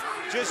 Bang.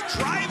 Just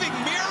driving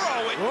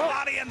Miro and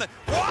body in the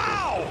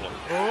wow.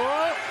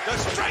 Oh. The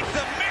strength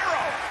of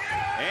Miro.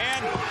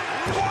 And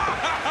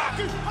wow.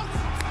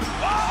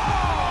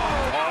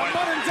 Oh,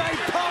 Modern day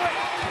poet.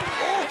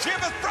 oh, Jim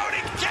is Brody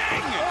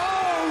King.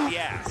 Oh.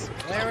 Yes.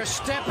 They're a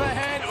step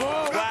ahead.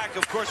 Oh. Black,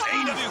 of course,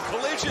 AEW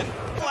Collision.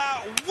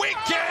 Out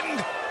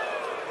weekend.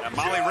 And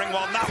Molly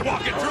Ringwald not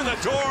walking through the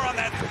door on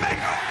that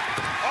mega.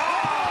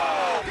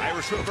 Oh!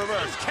 Irish whip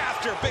reverse.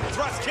 Capture. Big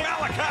thrust.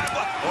 Malachi.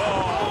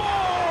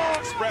 Oh!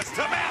 Express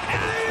to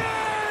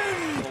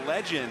Manhattan. The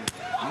legend.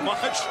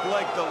 Much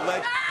like the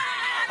legend.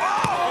 Oh!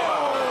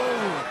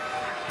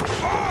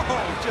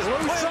 Oh! Just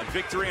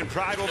victory and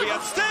pride will be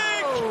at stake.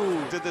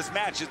 To this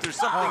match, if there's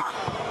something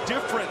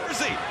different.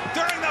 See,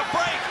 during the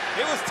break,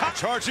 it was tough.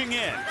 Charging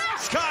in.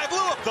 Sky blew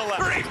up the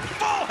left. Pretty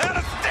full head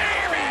of steam.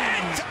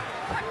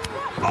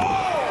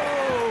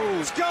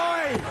 Oh!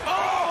 Sky!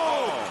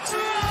 Oh!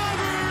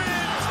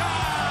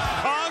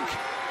 Punk!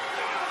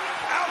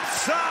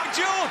 Outside,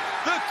 Jill!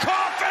 The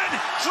coffin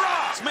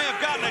drops! May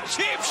have gotten a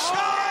cheap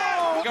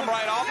shot! Come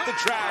right off the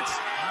tracks.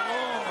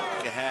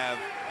 You have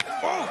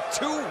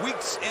 2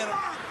 weeks in.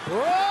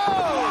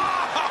 Oh!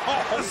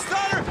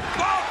 Stunner!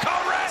 Oh,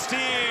 correct!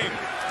 Team!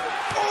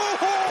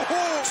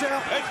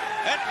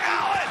 And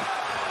Allen!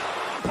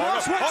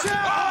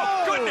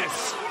 Oh,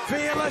 goodness!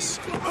 Fearless.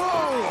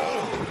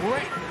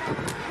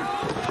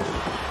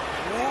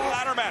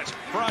 Ladder match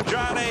for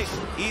Andrade,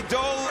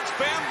 Idol,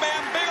 Bam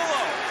Bam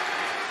Bigelow.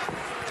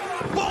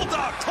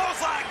 Bulldog,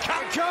 clothesline,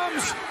 count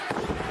comes.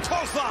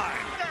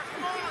 Clothesline.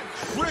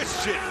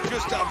 Christian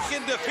just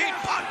in defeat.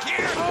 Punk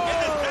here in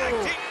the tag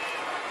team.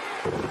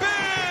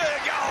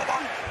 Big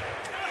elbow.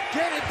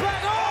 Get it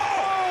back.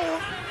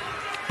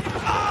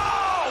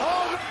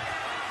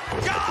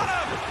 Got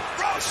him.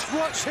 Roche.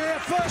 Watch here,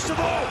 first of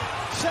all.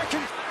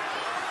 Second.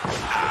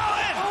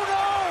 Allen. Oh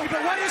no!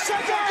 But wait a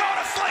second. Go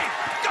to sleep.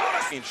 Go to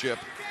sleep. Championship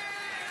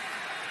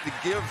to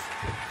give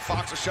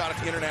Fox a shot at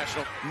the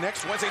International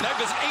next Wednesday night.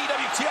 This AEW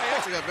I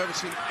don't think I've ever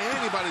seen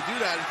anybody do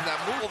that into that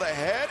move. The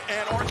head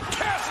and Orange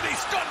Cassidy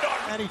stunned on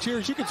And he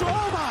cheers. You can say,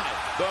 oh my!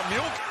 the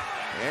mule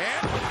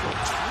and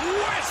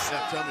twist.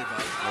 Yeah, tell me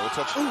about it. No,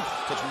 touch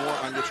more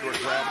on your short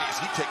gravity as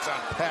he takes on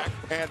Pac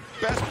and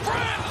best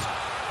friends.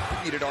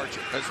 Defeated Archer.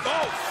 As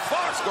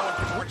Fox going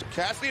towards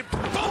Cassidy and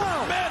both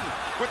men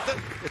with the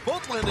They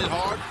both landed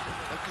hard,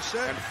 like you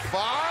said. and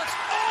Fox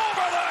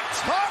over the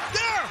top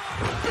there.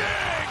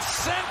 Big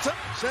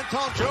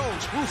Senton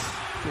Jones. Oof.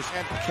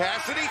 And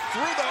Cassidy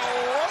through the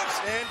ropes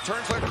and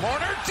turns the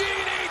corner.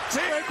 DDT.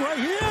 Break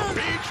right here.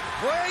 Beach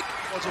break.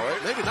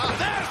 Maybe not.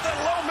 There's the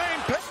low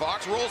main pit.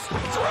 Fox rolls through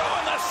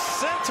in the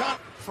Senton.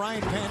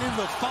 Frying pan in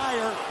the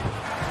fire.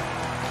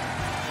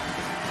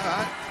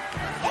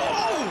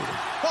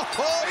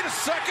 Oh, wait a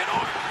second.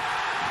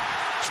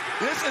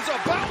 This is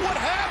about what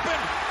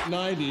happened.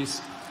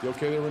 90s. You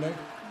okay there, Renee?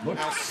 Look.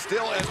 Now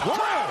still as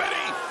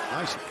gravity.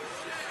 Nice.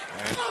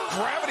 And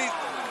gravity.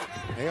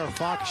 AR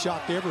Fox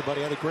shocked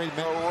everybody. Had a great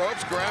The match.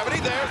 ropes, gravity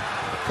there.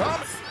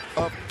 Comes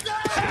up.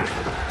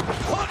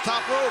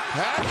 Top rope.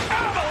 Pack.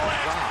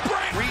 Avalanche.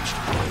 Break. Reached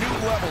new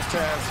levels,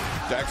 Taz.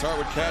 Dax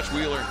Harwood, Cash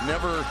Wheeler,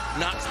 never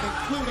not.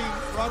 Including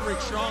Roderick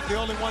Strong, the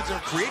only ones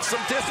that Creates some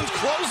distance,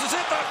 closes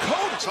it, the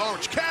coat. It's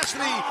Orange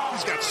Cassidy.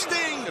 He's got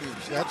Sting. And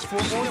that's for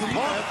more than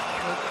one.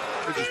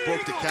 They just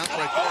broke the count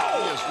right there.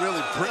 He is really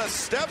the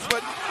steps,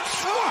 but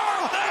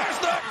Swerve. There's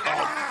the.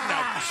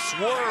 Now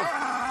Swerve.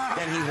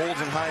 And he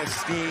holds in high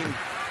esteem.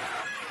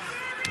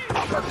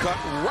 Uppercut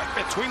right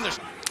between the.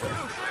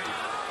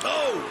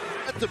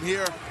 at them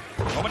here.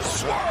 Moment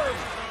Swerve.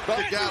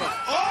 They got him.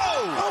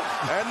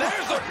 And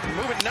there's the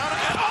moving now.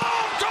 And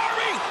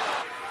Darby.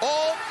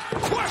 All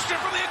question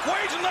from the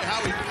equation.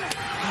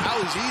 How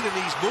he's eating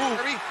these moves.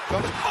 Darby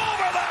comes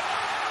over that.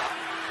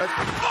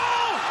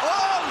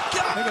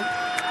 God.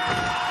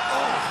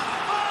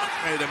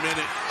 Wait a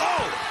minute.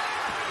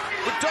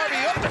 With Darby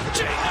up the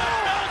chain.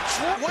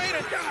 Wait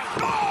a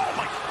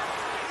my.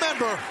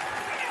 Remember.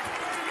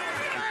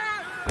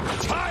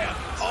 Taya.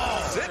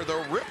 Zit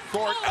the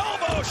ripcord.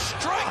 Elbow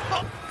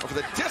strike. Over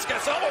the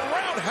discus. Elbow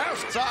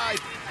roundhouse side.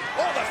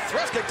 The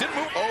thrust kick didn't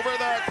move over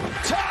the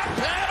top.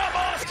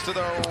 Panama to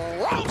the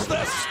ropes.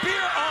 The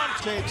spear on.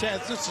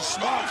 Chaz, this is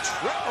smart.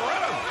 Trip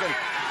Moreno.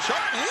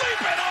 Chuck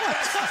leaping on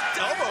this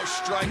elbow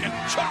strike. And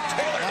Chuck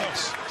Taylor.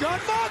 Nice. John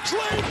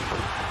Moxley.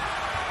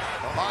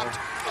 Popped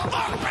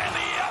up and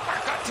the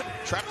uppercut.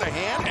 Trapped the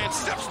hand and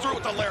steps through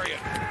with the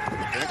lariat.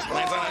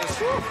 Lands on his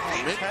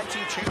feet. Tag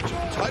team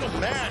championship title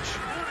match.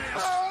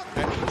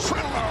 And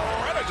Trip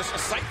Moreno just a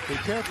sight. Be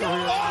careful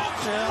here.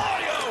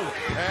 Claudio.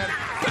 And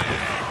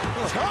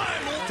bang. Time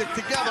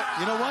together.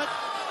 You know what?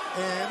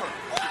 And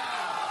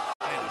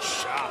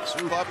shots.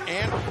 Up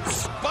and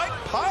spike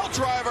pile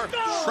driver.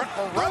 Trent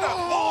Moreno.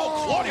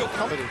 Claudio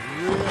coming.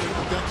 Really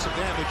done some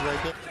damage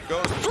right there.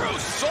 Goes through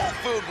soul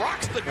food.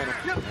 Rocks the.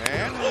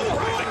 And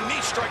rising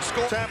knee strike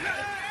score. Tap.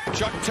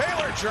 Chuck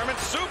Taylor. German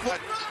suplex.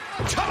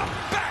 Top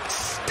back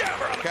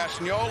stabber.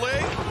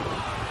 Cascignoli.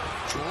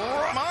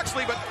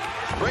 Moxley, but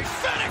Ray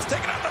Phoenix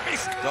taking out the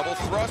beast. Double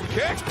thrust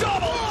kicks.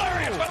 Double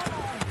lariat.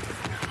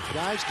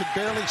 Guys can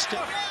barely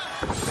step.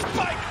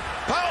 Spike.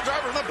 Pile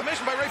driver left the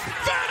mission by Ray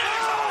Phoenix.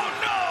 Oh,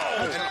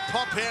 no. And a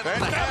pump hand on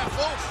the half.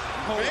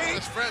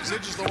 His friends, they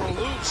just don't want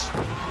to lose.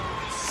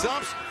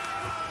 Sumps.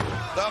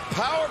 The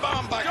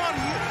powerbomb by John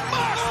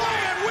Moxley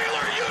and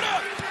Wheeler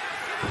Yuta.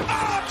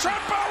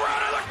 Trent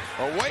Barretta.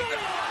 Awake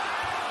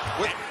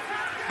with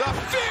the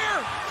fear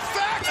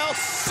El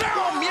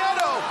Cerro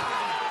Miedo.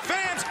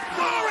 Fans,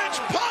 orange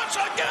punch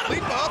again.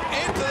 Leap up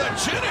into the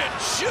gin and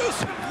juice.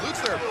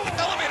 Luther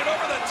elevated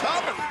over the top.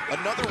 And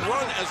another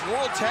run as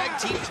World Tag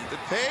Team. The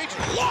Page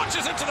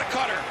launches into the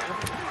cutter.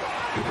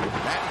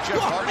 Matt and Jeff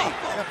Hardy.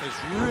 Jeff is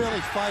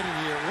really fighting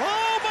here.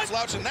 Whoa, my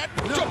Slouch in that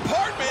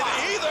department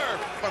either.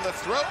 On the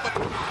throat, but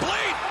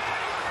Blade.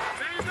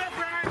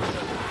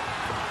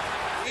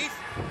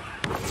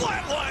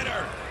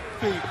 Flatliner.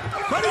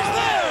 But he's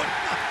there.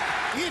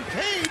 Ian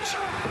Cage.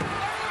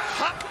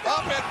 Hop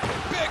up and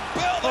Big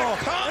Bill. There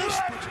comes.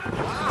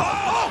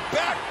 Oh,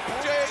 back.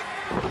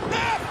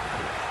 JF.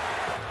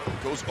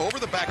 Goes over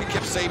the back of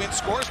Kip Sabian.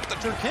 Scores with the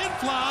Can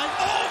fly.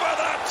 over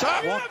the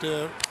top. Walked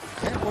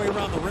halfway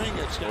around the ring.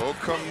 Oh,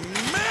 Commanders.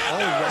 Oh,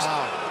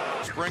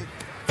 wow. Spring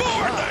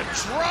forward the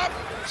drop.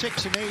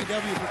 6 in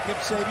AEW for Kip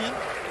Sabian.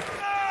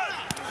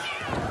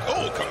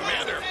 Oh,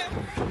 Commander.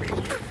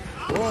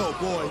 Oh,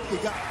 boy. He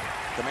got...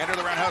 Commander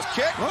the roundhouse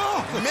kick.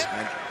 Oh,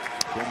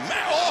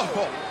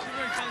 Oh.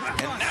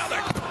 And now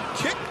the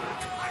kick.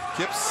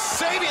 Kip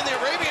Sabian, the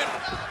Arabian,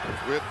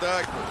 with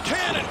the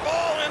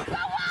cannonball. And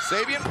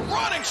Sabian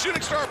running,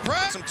 shooting star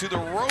press him to the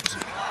ropes.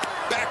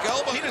 Back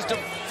elbow. He is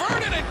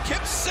diverted, and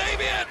Kip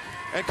Sabian.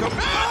 And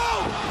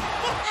Commander.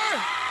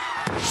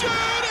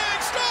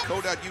 Shooting star.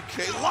 Co.uk,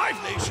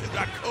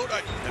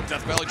 livenation.co.uk. And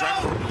Death Valley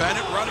driver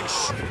Bennett running.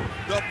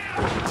 The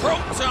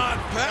Proton.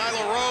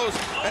 Nyla Rose.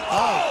 And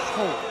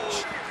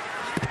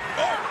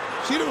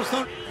Sheeta was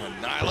not... And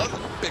Nyla,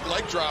 big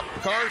leg drop.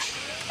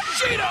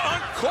 Sheeta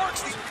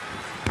uncorks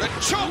the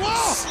choke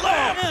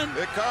slam.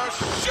 Because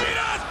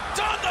Sheeta's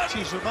done the...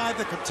 She survived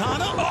the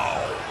katana.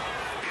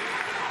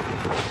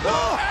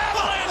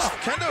 Avalanche.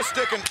 Kendo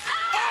sticking.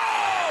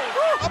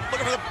 Up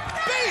looking for the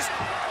base.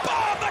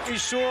 Bomb. That You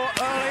saw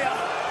earlier.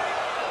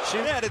 She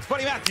did. It's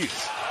Buddy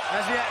Matthews.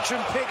 As the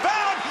action picked.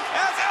 Found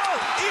as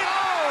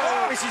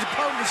His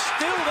opponent is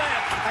still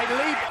there. A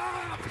leap.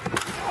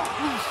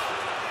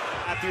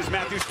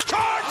 Matthews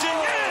charging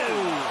in.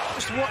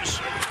 Just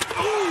watch.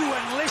 Ooh,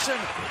 and listen.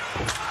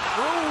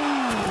 Ooh.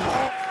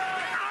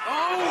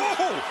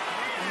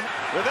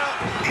 Without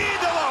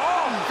Idolo.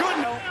 Oh,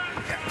 goodness.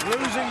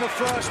 Losing the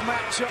first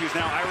matchup. He's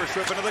now Irish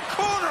whip into the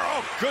corner.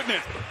 Oh,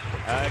 goodness.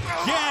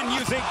 Again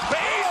using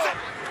base.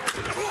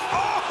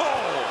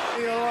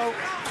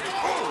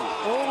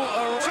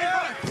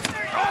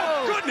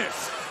 Oh,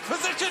 goodness.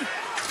 Position.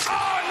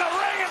 Oh, in the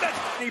ring. And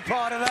Any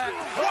part of that.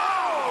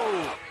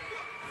 whoa.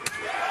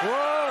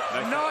 Whoa.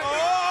 No.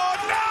 Oh,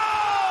 no.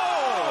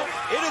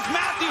 It is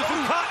Matthews who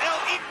caught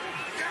L.E.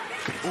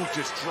 Oh,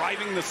 just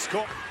driving the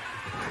skull.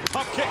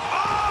 Pump kick.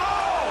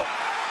 Oh!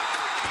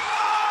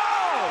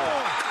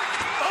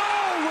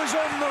 Was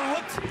on the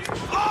lip.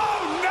 Oh,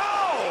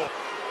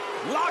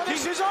 no! Locking.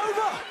 This is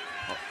over.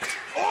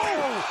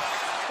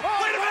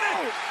 Wait a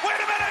minute! Wait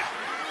a minute!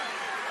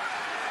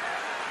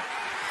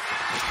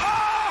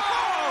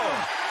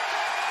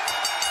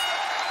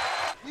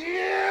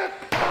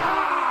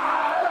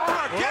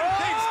 Get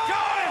things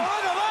going!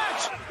 Look at that.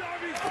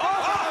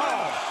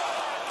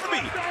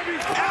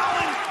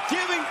 Allen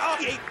giving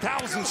up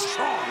 8,000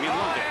 strong in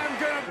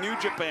London. New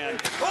Japan.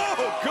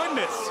 Oh,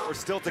 goodness! We're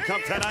still to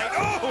come tonight.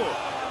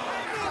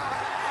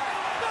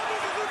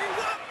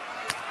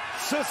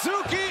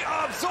 Suzuki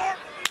absorb.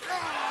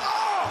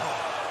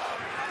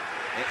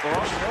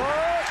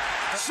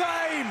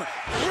 Same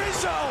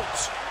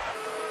result.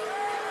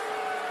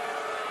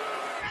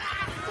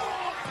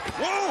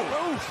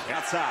 Whoa!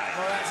 Outside.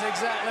 Well, that's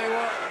exactly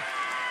what.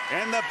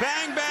 And the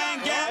bang bang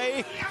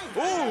gay.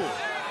 Ooh.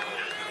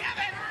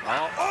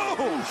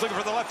 Oh, he's looking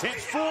for the left hand.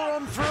 4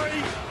 on 3.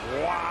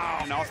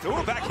 Wow. Now it's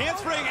back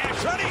handspring and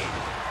Shreddy.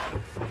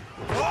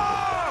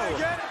 Whoa!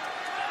 Again.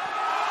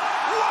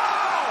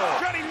 Wow!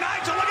 Shreddy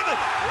Nigel, look at this.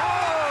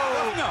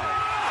 Whoa! No.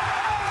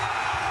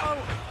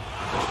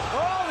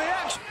 Oh, the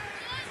action.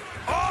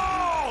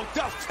 Oh,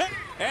 Dustin.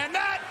 And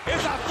that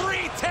is a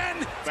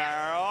 310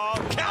 barrel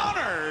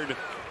countered.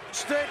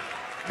 Stick.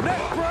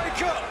 Neck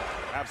breaker.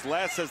 Perhaps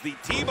less as the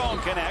T-bone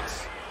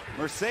connects.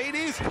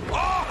 Mercedes.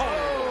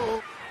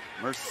 Oh!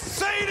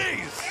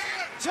 Mercedes!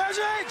 Does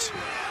it?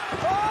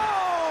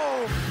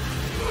 Oh!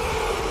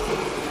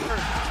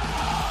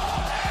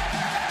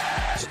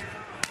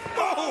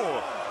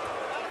 Oh!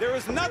 There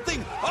is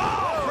nothing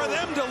for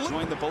them to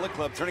join the Bullet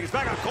Club, turning his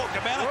back on Colt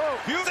Cabana.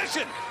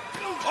 Position!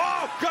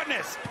 Oh,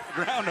 goodness!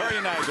 Ground are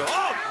you, Nigel?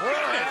 Oh,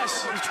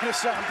 goodness! He's going to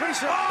say, I'm pretty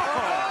sure.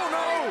 Oh,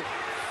 no!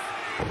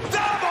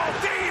 Double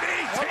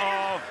DDT!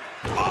 Oh,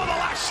 the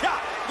last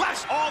shot!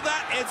 All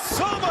that and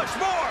so much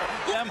more!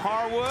 M.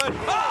 Harwood.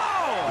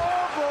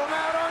 Oh! Ball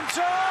out on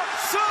top.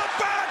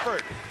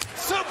 Backward.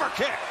 Super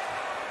kick.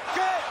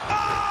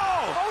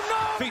 Oh! Oh,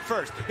 no! Feet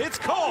first. It's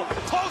Cole.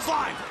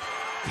 Clothesline.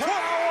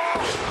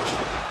 Power!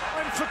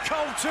 And for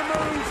Cole to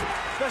move.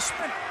 The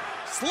spin.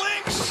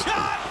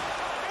 Slingshot.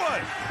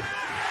 What?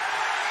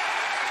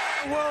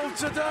 World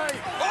today.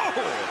 Oh!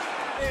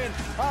 And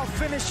I'll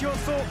finish your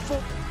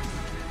thought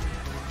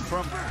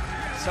From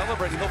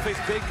celebrating, they'll face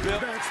Big Bill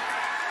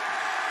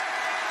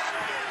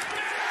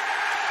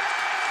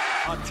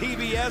on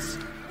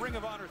TBS. Ring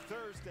of Honor.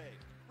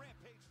 Thursday.